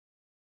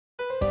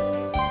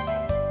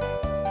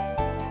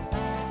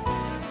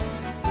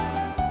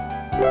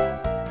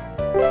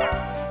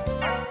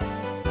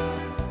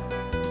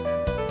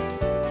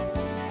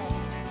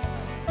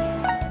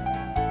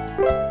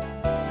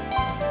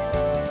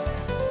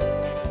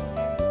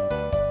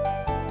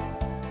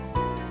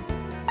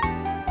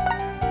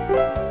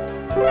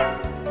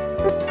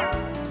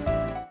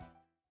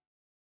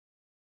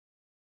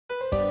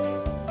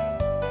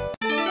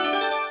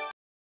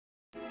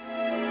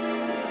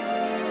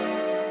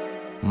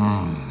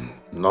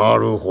な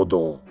るほ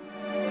ど。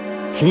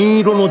金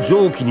色の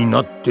蒸気に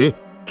なって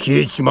消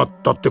えちまっ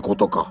たってこ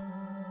とか。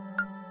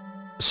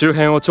周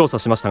辺を調査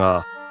しました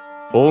が、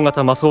大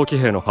型魔装騎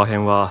兵の破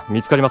片は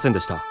見つかりませんで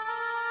した。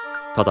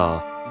た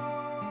だ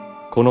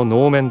この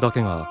能面だ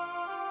けが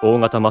大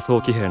型魔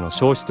装騎兵の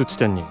消失地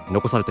点に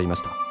残されていま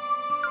した。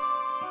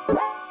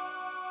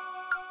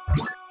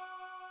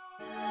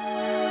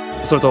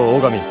それと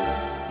大神、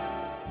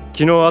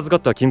昨日預かっ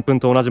た金粉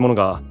と同じもの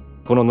が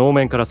この能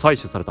面から採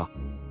取された。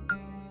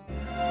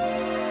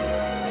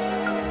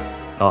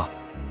あ、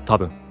多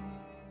分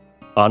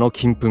あの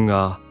金粉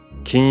が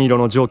金色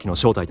の蒸気の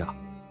正体だ。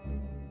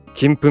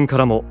金粉か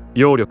らも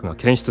揚力が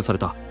検出され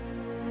た。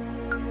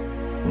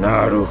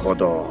なるほ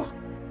ど、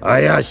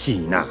怪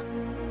しいな。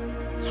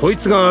そい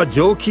つが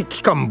蒸気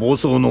機関暴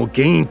走の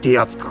原因って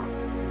やつか。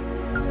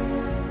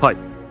はい、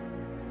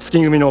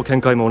月組の見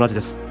解も同じ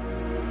です。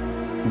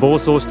暴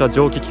走した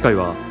蒸気機械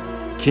は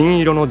金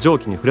色の蒸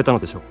気に触れたの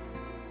でしょ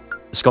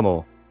う。しか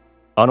も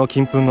あの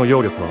金粉の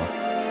揚力は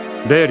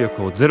冷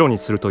力をゼロに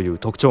するという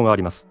特徴があ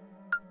ります。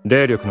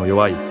冷力の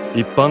弱い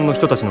一般の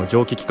人たちの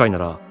蒸気機械な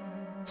ら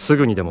す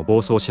ぐにでも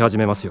暴走し始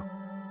めますよ。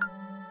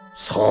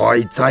そ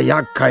いつは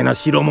厄介な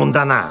代物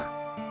だな。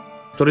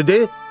それ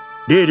で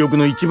冷力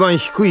の一番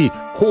低い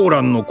コー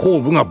ランの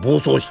後部が暴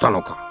走した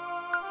のか。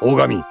大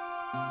神、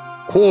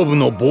後部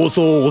の暴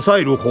走を抑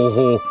える方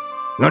法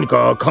何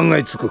か考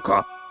えつく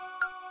か。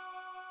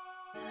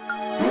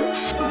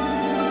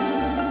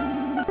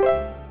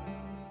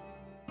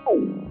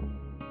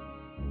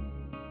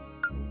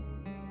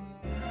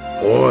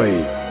おい、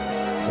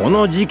こ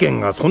の事件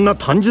がそんな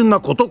単純な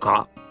こと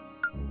か。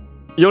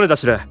米田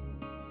司令、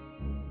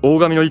大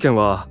神の意見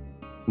は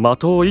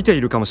的を射て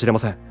いるかもしれま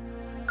せん。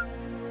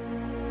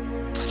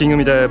月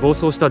組で暴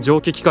走した蒸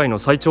気機械の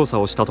再調査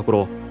をしたとこ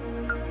ろ、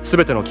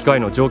全ての機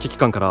械の蒸気機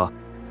関から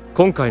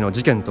今回の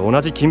事件と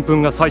同じ金粉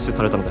が採取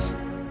されたのです。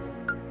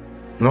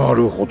な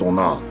るほど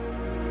な。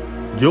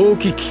蒸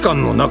気機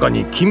関の中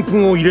に金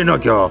粉を入れな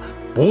きゃ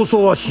暴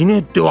走はしねえ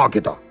ってわ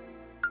けだ。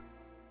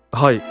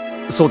はい、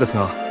そうです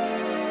が、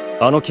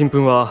あの金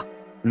粉は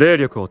霊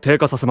力を低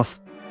下させま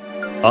す。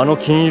あの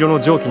金色の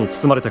蒸気に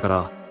包まれてか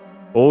ら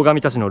大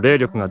神たちの霊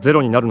力がゼ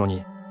ロになるの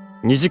に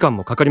2時間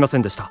もかかりませ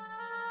んでした。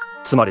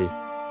つまり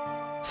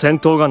戦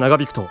闘が長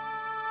引くと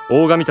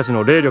大神たち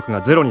の霊力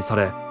がゼロにさ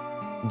れ、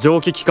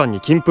蒸気機関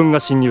に金粉が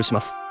侵入しま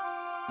す。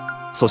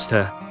そし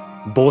て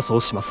暴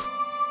走します。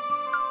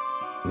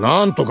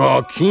なんと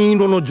か金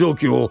色の蒸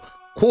気を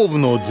後部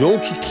の蒸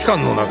気機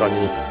関の中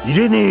に入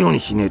れねえように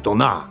しねえと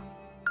な。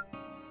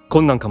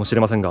困難かもし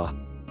れませんが、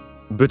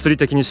物理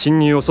的に侵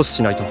入を阻止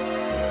しないと。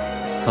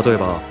例え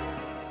ば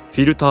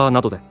フィルター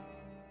などで。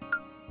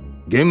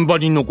現場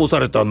に残さ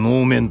れた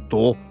能面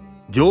と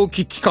蒸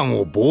気機関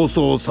を暴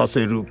走させ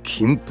る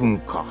金粉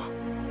か。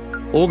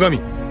大神、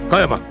香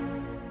山、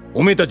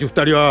おめえたち二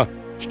人は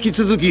引き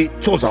続き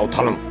調査を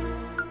頼む。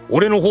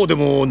俺の方で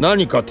も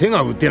何か手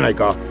が打てない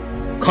か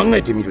考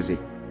えてみるぜ。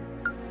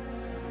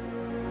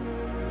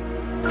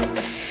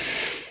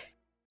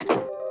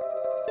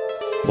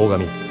大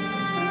神、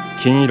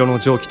金色の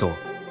蒸気と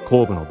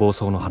後部の暴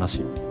走の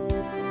話、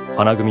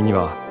花組に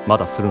はま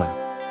だするなよ。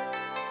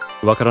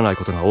わからない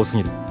ことが多す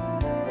ぎる。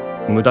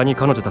無駄に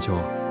彼女たちを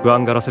不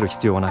安がらせる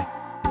必要はない。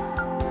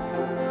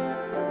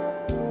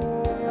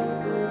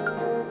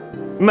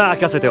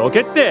任せてお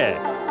けって、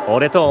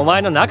俺とお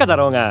前の仲だ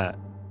ろうが。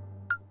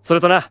それ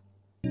とな、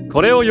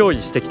これを用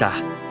意してきた。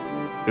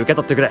受け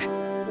取ってくれ。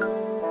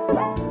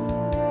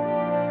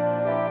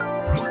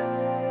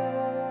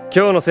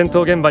今日の戦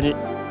闘現場に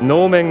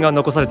能面が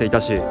残されていた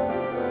し、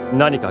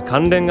何か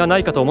関連がな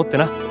いかと思って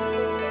な。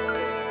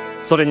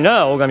それに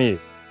な、大神、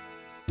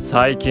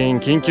最近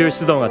緊急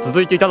出動が続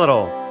いていただ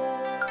ろ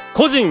う。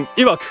個人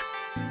曰く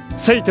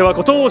せいては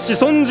ことを仕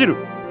損じる。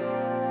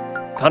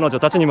彼女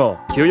たちにも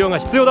休養が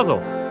必要だぞ。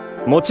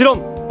もちろ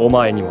んお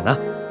前にもな。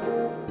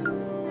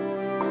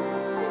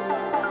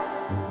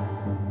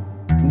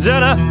じゃ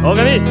あな、大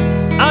神、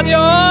アディ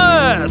オ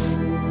ー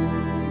ス。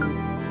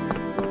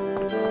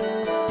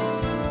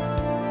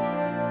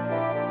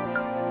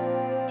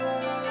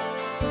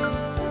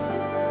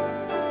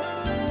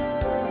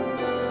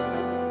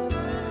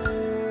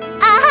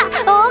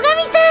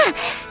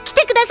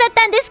くださっ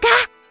たんですか。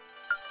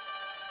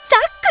さ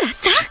くら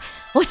さ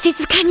ん、お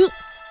静かに。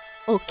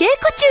お稽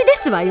古中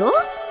ですわよ。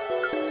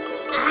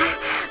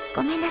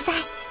ごめんなさい。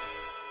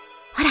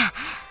ほら、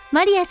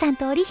マリアさん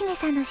と織姫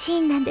さんのシ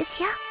ーンなんで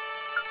すよ。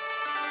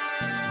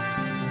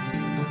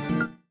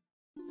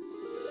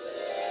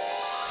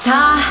さ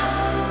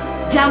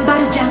あ、ジャンバ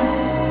ルちゃん、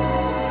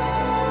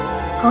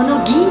こ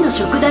の銀の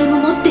食材も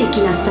持ってい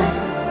きなさい。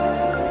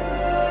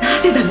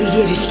ぜだミリ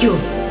エル司教。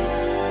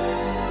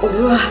俺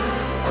は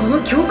こ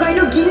の教会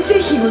の銀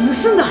製品を盗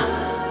んだ。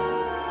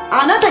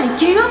あなたに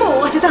怪我も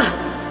負わせた。な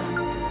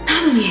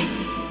のに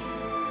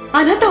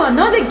あなたは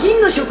なぜ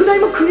銀の食材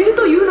もくれる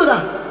というの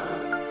だ。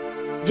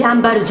ジャ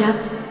ンバルジャン、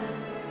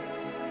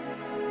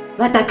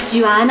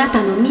私はあな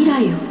たの未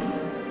来を、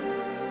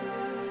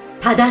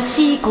正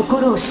しい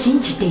心を信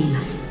じていま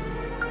す。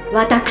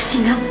私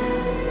が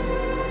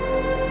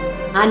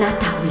あな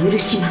たを許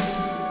しま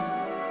す。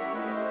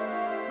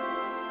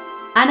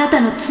あな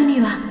たの罪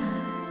は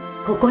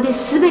ここで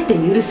全て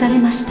許され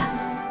ました。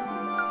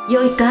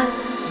よいか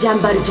ジャ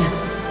ンバルジャン、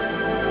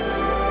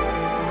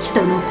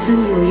人の罪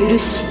を許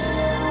し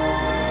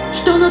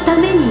人のた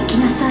めに生き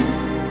なさい。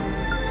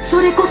そ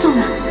れこそが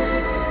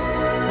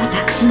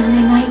私の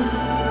願い。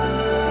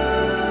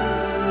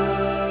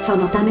そ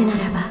のためな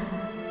らば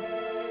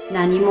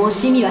何も惜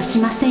しみはし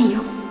ません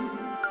よ。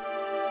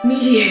ミ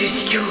リエル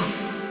司教、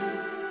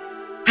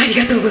あり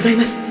がとうござい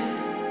ます。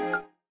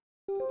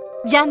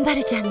ジャンバ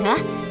ルジャンが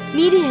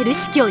ミリエル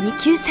司教に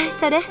救済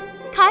され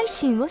改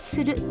心を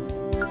する。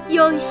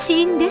良い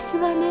シーンです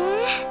わ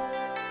ね。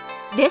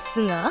で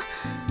すが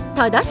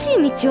正し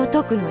い道を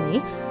解くの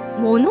に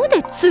物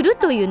で釣る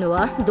というの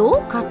はど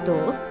うか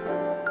と。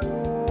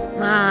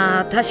ま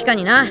あ確か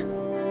にな。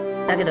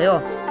だけど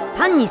よ、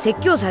単に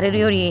説教される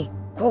より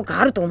効果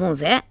あると思う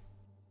ぜ。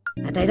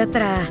あたいだった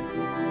ら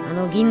あ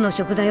の銀の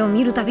食材を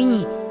見るたび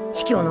に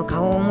司教の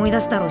顔を思い出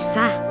すだろうし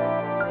さ。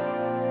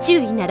注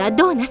意なら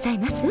どうなさい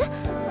ます？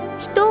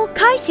人を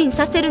改心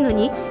させるの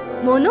に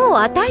物を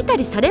与えた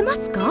りされま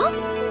すか？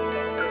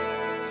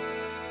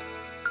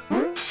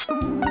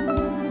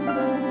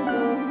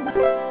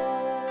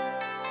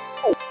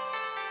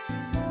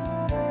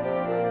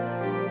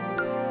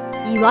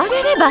言わ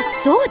れれば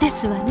そうで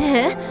すわ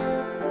ね。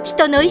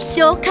人の一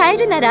生を変え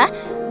るなら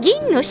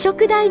銀の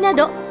食材な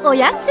どお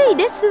安い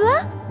です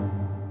わ。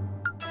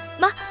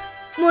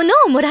物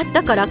をもらっ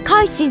たから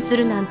改心す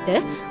るなん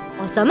て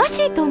浅まし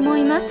いと思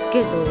います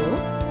けど。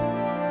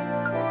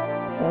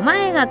お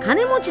前が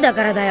金持ちだ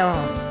からだよ。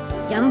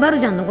ジャンバル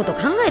ジャンのこと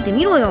考えて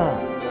みろよ。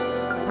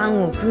パ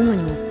ンを食うの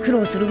にも苦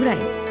労するぐらい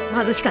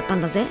貧しかった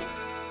んだぜ。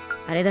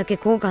あれだけ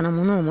高価な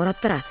ものをもらっ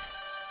たら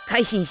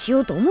改心し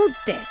ようと思うっ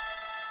て。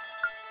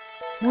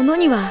物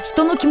には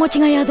人の気持ち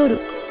が宿る。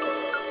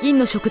銀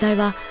の食材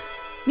は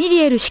ミリ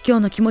エル司教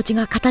の気持ち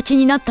が形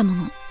になったも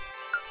の。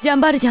ジャ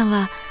ンバルジャン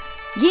は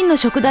銀の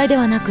食材で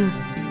はなく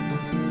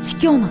司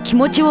教の気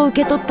持ちを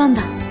受け取ったん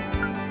だ。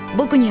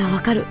僕にはわ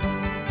かる。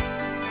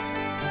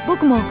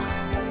僕も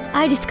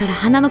アイリスから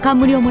花の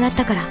冠をもらっ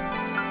たから。アイ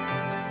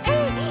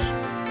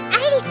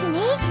リスね、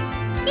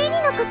レ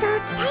ニのことを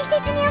大切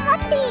に思っ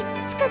て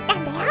作った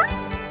んだよ。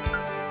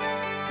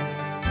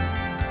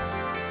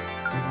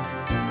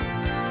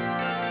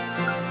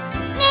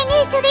ねえね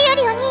え、それよ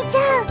りお兄ちゃ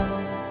ん、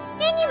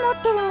レニ持っ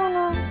てるも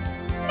の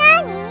何？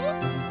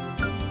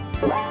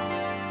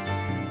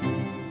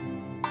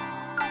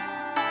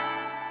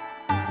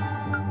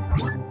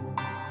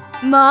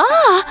まあ、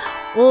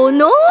こ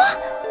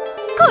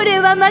れ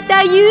はま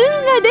た優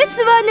雅で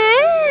すわね。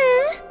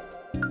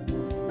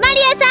マリ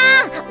ア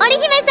さん、織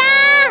姫さ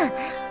ん、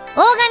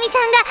大神さ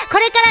んがこ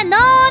れから能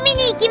を見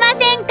に行きませ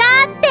んか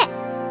って。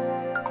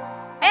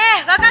え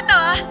え、わかった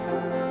わ。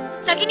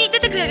先に行って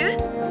てくれる？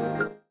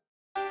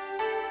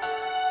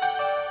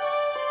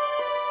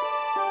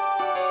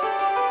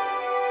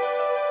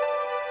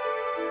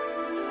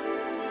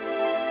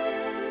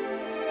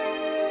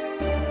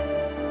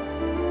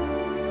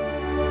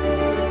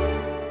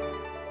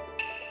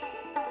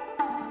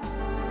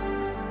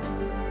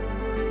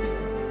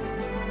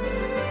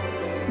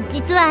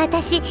実は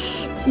私、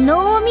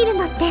能を見る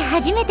のって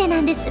初めて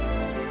なんです。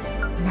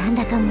なん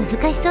だか難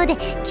しそうで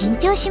緊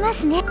張しま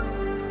すね。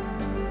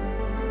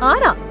あ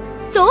ら、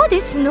そう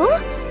ですの？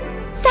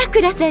さ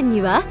くらさん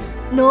には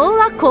能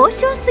は高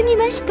尚すぎ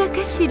ました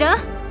かしら？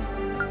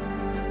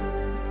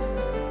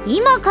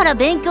今から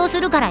勉強す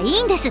るからい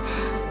いんです。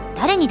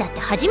誰にだって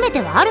初め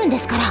てはあるんで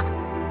すから。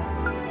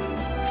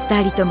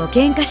二人とも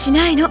喧嘩し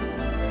ないの。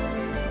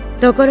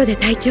ところで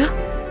隊長、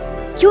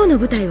今日の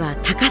舞台は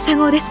高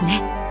砂です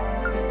ね。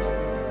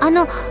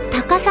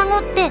高砂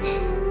って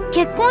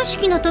結婚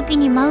式の時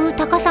に舞う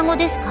高砂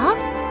ですか？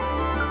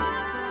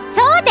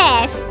そう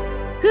です。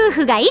夫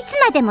婦がいつ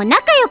までも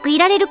仲良くい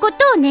られること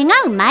を願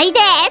う舞で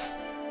す。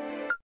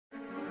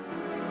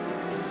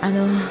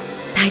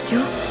隊長、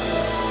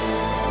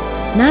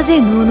な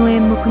ぜ能の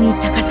演目に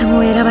高砂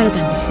を選ばれ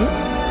たんです？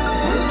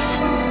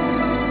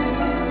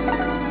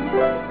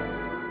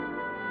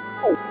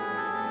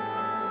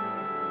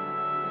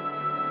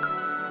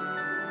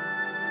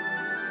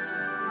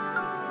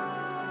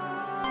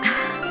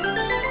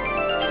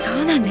そ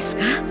うなんです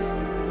か。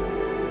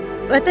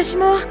私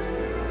も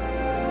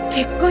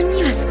結婚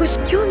には少し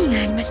興味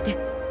がありまして。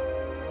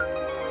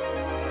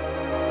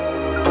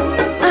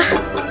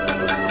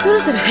あ、そろ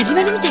そろ始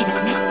まるみたいで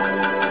すね。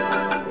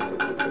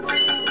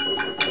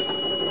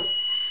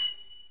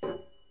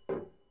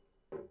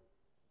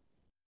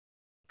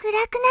暗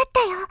くなっ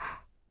たよ。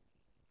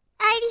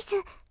アイリス、な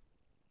んだ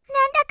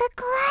か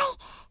怖い。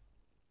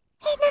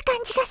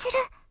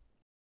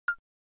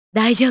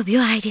大丈夫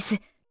よ、アイリス。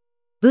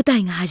舞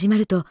台が始ま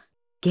ると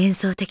幻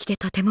想的で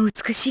とても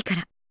美しいか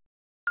ら。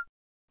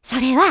そ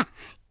れは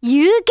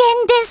有限で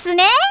す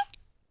ね。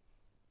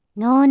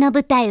能の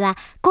舞台は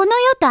この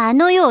世とあ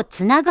の世を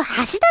つなぐ橋だ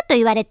と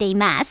言われてい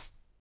ます。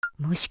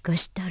もしか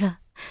したら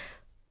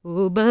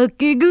お化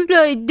けぐ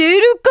らい出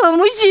るか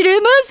もし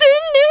れませんね。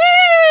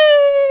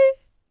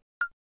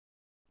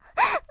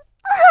ほん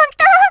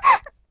と？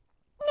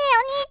ねえお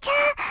兄ちゃん、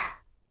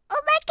お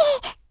化け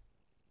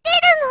出る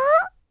の？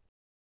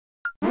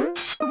ほ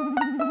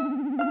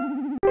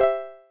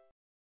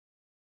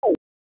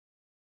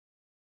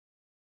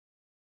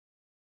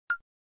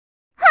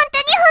んと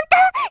にほんと？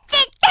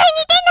絶対に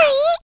出ない？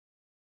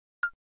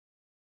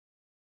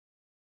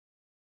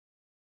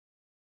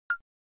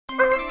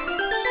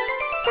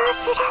そう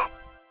する。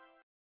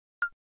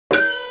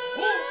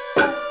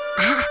あ、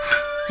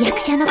役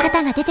者の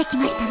方が出てき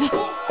ましたね。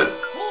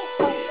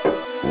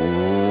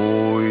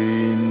お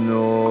祈る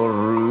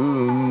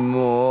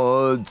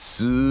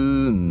松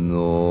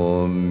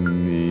の実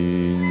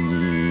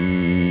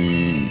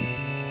に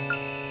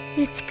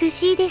美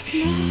しいです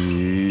ね。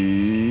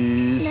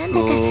なんだ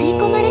か吸い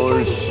込まれそう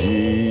です。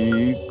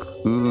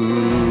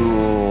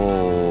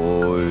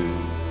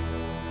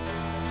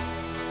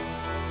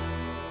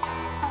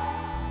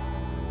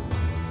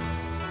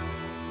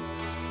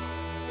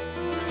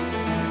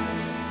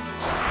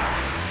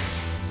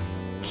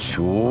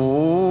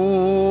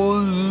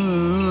お兄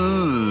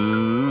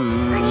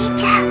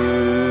ちゃん、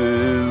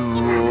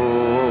今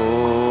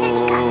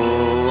何か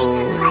変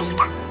なのがい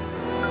た。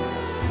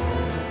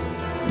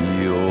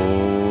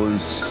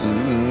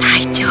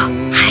隊長、ア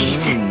イリ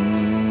ス、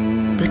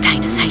舞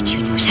台の最中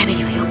におしゃべ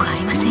りはよくあ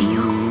りません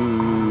よ。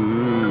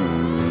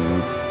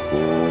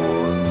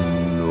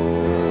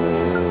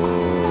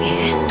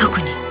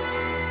特に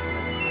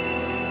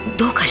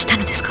どうかした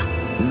のですか？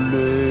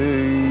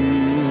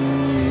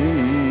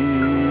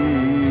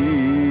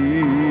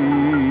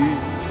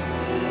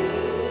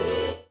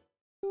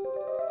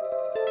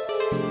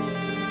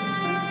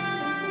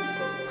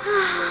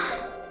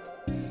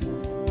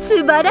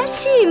素晴ら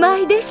しい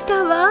舞でし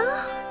たわ。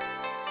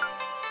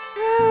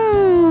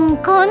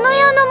この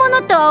世のも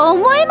のとは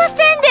思えません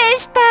で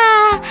した。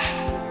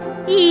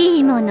い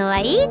いものは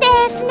いいで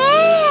すね。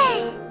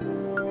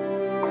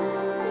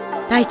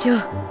隊長、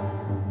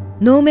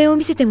能面を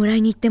見せてもら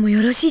いに行っても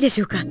よろしいで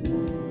しょうか？アイ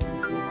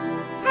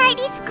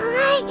リス怖い。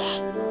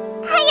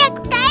早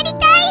く帰り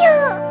たいよ。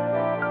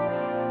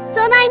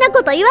そないな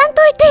こと言わん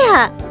といて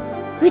や。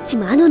うち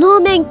もあの能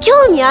面興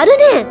味ある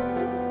ねん。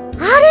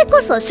あれ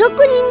こそ職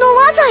人の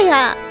技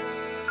や。い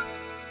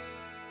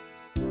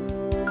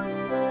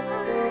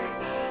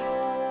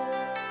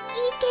い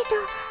け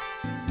ど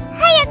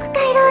早く帰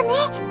ろうね。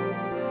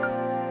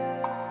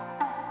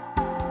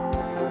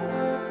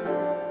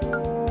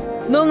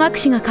能楽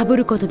師が被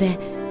ることで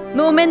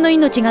能面の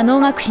命が能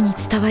楽師に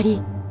伝わ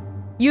り、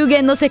有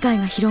限の世界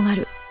が広が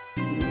る。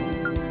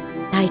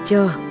隊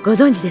長、ご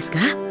存知ですか？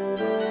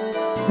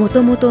も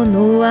ともと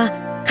能は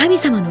神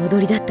様の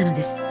踊りだったの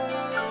です。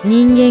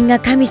人間が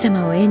神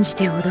様を演じ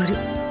て踊る。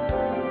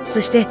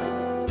そして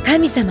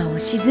神様を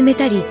鎮め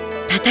たり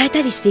称え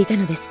たりしていた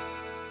のです。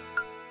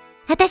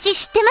私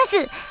知ってま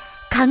す。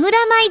神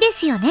楽舞で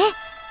すよね。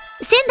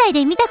仙台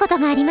で見たこと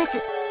があります。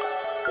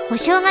お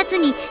正月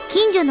に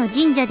近所の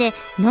神社で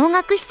能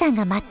楽師さん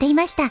が舞ってい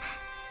ました。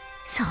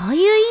そうい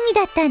う意味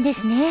だったんで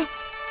すね。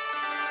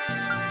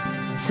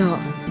そう、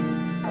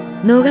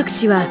能楽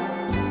師は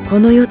こ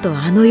の世と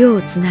あの世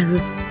をつな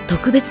ぐ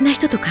特別な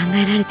人と考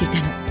えられていた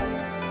の。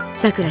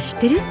さくら知っ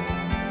てる？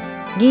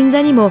銀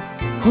座にも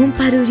コン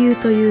パル流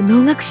という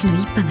能楽師の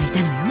一派がい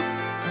たのよ。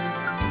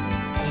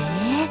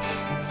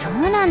そ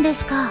うなんで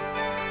すか。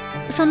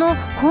その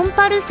コン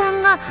パルさ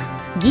んが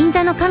銀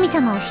座の神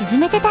様を鎮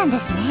めてたんで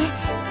すね。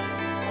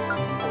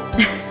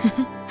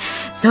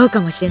そうか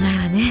もしれない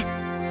わね。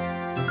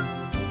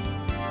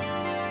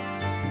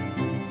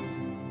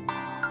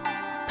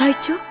隊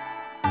長、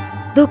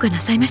どうかな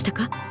さいました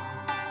か？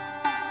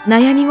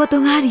悩み事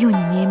があるよう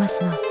に見えま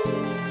すが。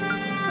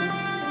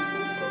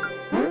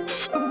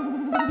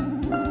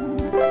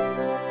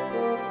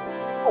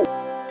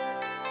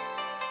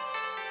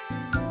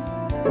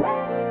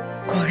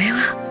これ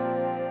は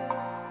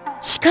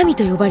神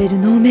と呼ばれる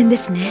能面で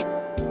すね。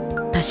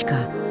確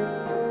か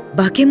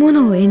化け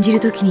物を演じ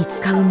るときに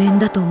使う面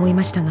だと思い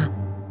ましたが、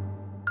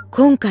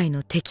今回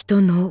の敵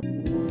と能、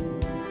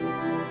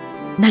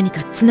何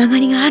かつなが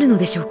りがあるの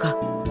でしょうか？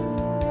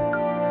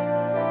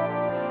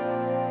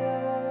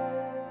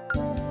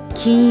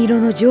金色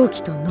の蒸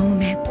気と能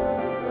面、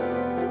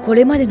こ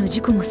れまでの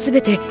事故もす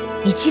べて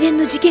一連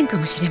の事件か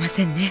もしれま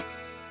せんね。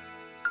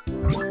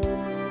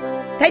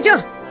隊長、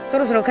そ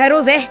ろそろ帰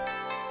ろうぜ。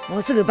も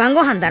うすぐ晩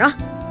ご飯だろ。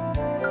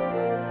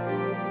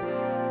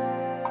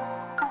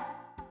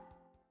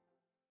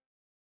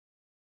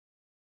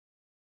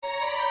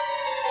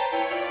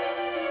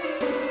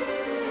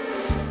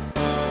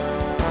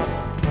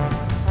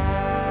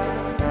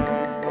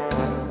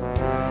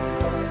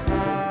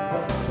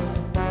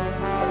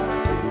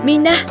み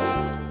んな、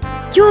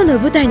今日の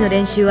舞台の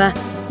練習は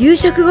夕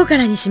食後か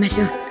らにしま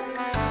しょう。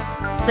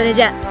それ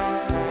じゃ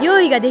あ用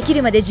意ができ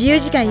るまで自由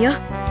時間よ。は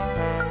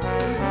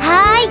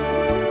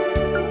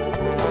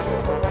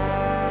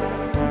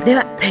ーい。で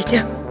は隊長、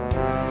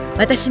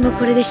私も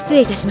これで失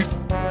礼いたしま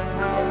す。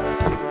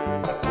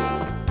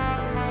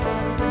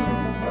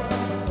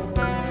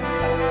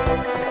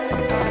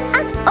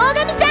大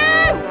神さ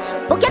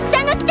ん、お客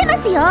さんが来てま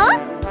すよ。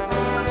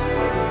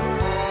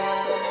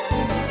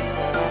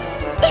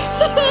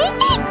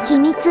秘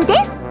密で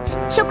す。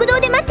食堂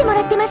で待ってもら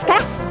ってますか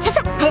ら、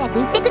さあ早く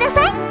行ってくだ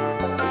さい。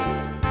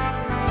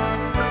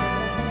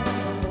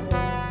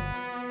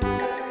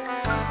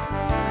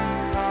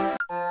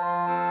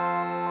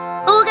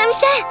大神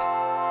さん、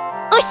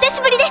お久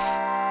しぶりです。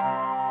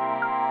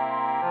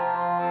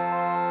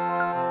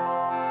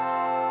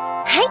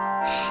はい、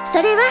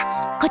それ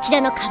はこち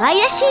らの可愛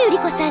らしい売り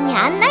子さんに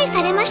案内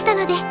されました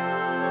ので。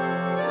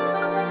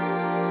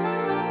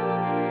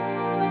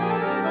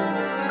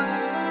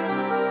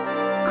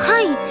は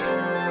い、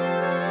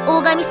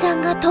大神さ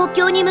んが東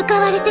京に向か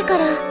われてか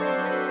ら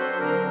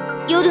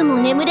夜も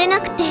眠れな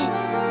くて、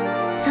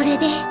それ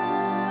で。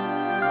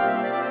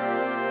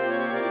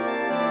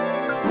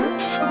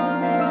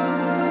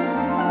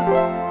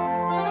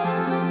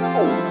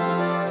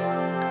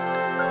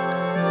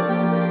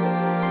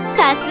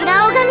さす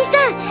が大神さ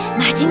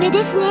ん、真面目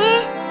ですね。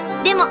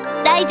でも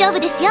大丈夫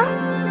ですよ。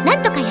な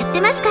んとかやって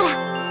ますから。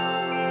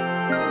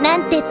な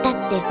んてったっ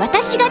て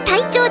私が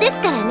隊長です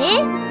から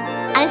ね。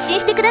安心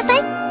してくださ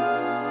い。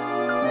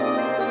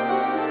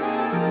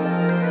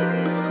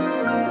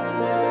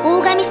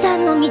大神さ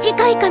んの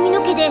短い髪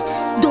の毛で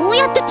どう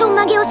やってちょん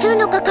まげをする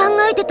のか考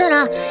えてた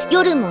ら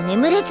夜も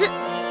眠れず、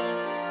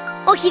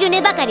お昼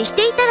寝ばかりし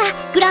ていたら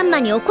グランマ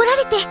に怒ら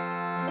れて、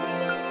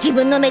自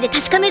分の目で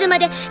確かめるま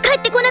で帰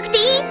ってこなくて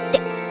いいって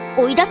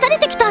追い出され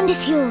てきたんで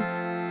すよ。おい、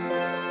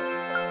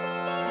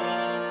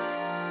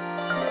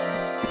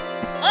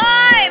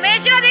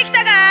飯はでき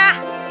たか？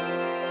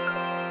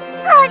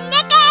お腹が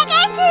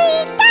す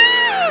いた。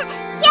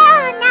今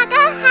日のご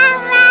飯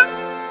は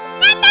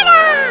何だろ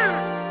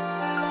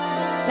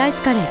う？ライ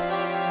スカレー。アイ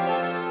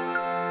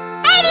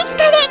リス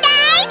カレー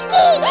大好き。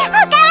おかわ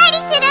り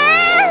する。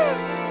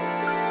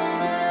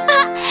あ、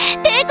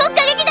帝国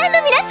歌劇団の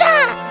皆さ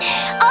ん、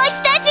お久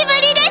しぶ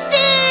りです。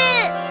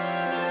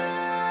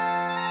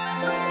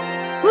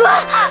うわっ、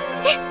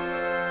エ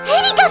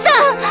リカさ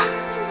ん、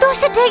どうし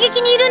て帝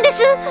劇にいるんで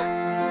す？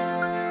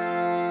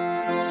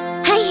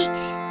はい、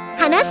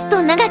話す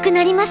と長く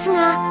なります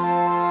が、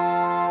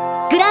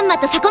グランマ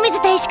と迫水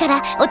大使か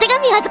らお手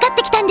紙を預かっ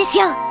てきたんです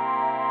よ。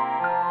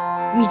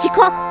短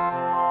っ。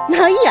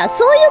なんや、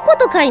そういうこ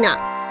とかいな。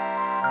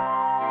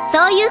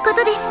そういうこ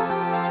とです。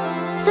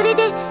それ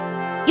で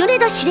米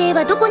田司令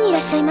はどこにいら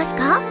っしゃいます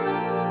か？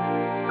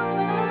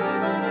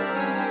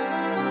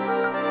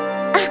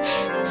あ、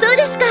そう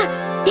ですか。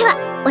では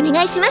お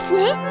願いします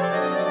ね。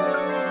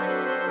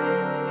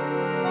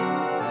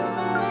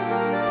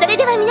それ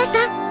では皆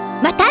さん、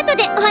また後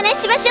でお話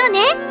ししましょうね。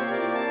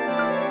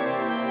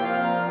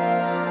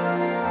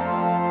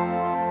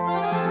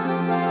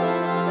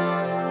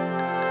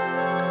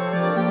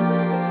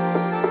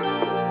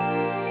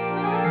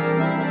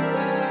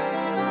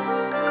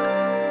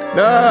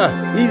なあ、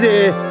いい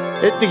ぜ、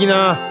えってき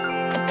な。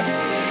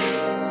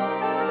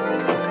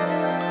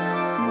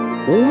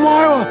お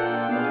前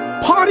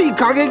はパリ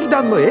歌劇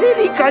団のエ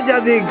リカじ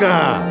ゃねえ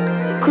か。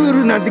来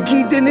るなんて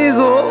聞いてねえ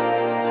ぞ。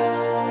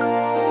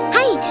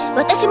はい、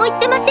私も言っ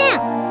てません。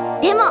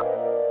でも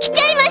来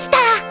ちゃいました。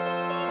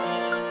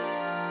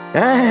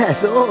ああ、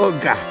そう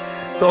か。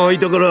遠い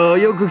ところ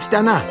よく来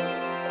たな。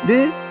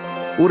で、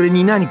俺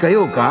に何か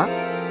用か？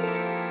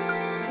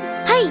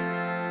はい、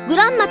グ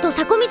ランマと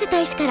迫水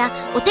大使から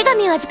お手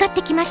紙を預かっ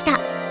てきました。は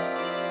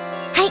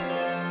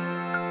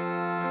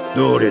い。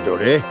どれど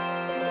れ。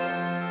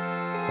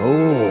お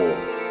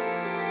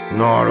お、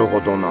なるほ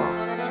どな。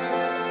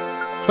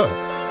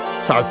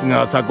さす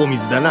が迫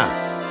水だな。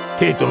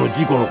帝都の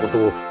事故のこと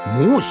を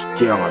もう知っ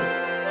てやがる。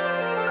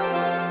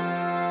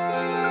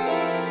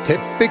鉄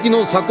壁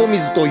の迫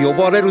水と呼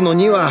ばれるの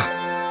には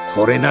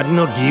それなり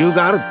の理由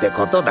があるって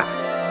ことだ。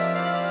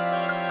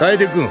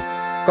楓君、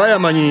香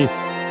山に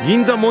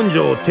銀座文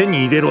書を手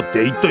に入れろっ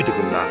て言っといてく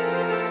んな。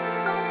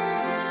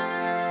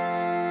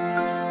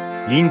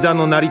銀座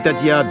の成り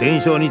立ちや伝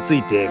承につ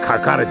いて書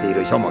かれてい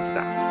る書物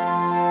だ。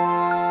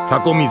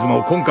迫水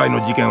も今回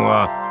の事件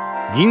は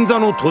銀座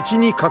の土地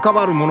に関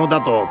わるもの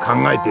だと考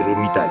えている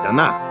みたいだ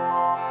な。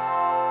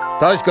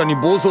確かに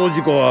暴走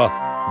事故は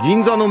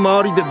銀座の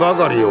周りでば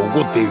かり起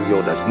こっているよ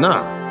うだし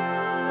な。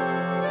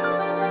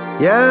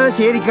よー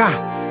しエリカ、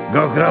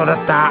ご苦労だ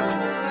った。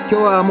今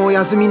日はもう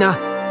休みな。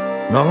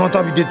長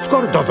旅で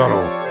疲れただ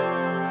ろう。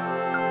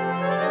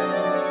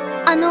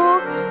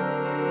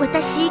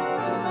私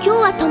今日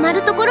は泊ま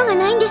るところが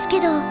ないんですけ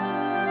ど。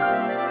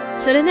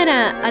それな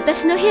ら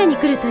私の部屋に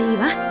来るといい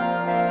わ。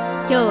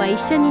今日は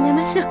一緒に寝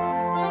ましょう。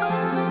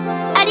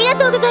ありが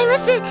とうございま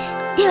す。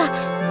では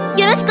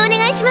よろしくお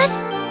願いしま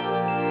す。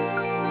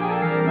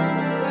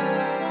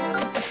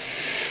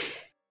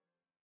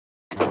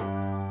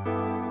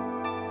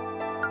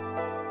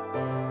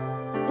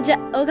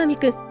大神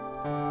くん、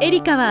エ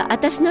リカは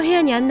私の部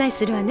屋に案内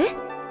するわね。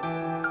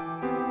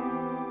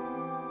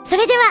そ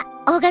れでは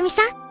大神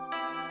さん、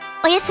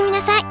おやすみ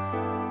なさい。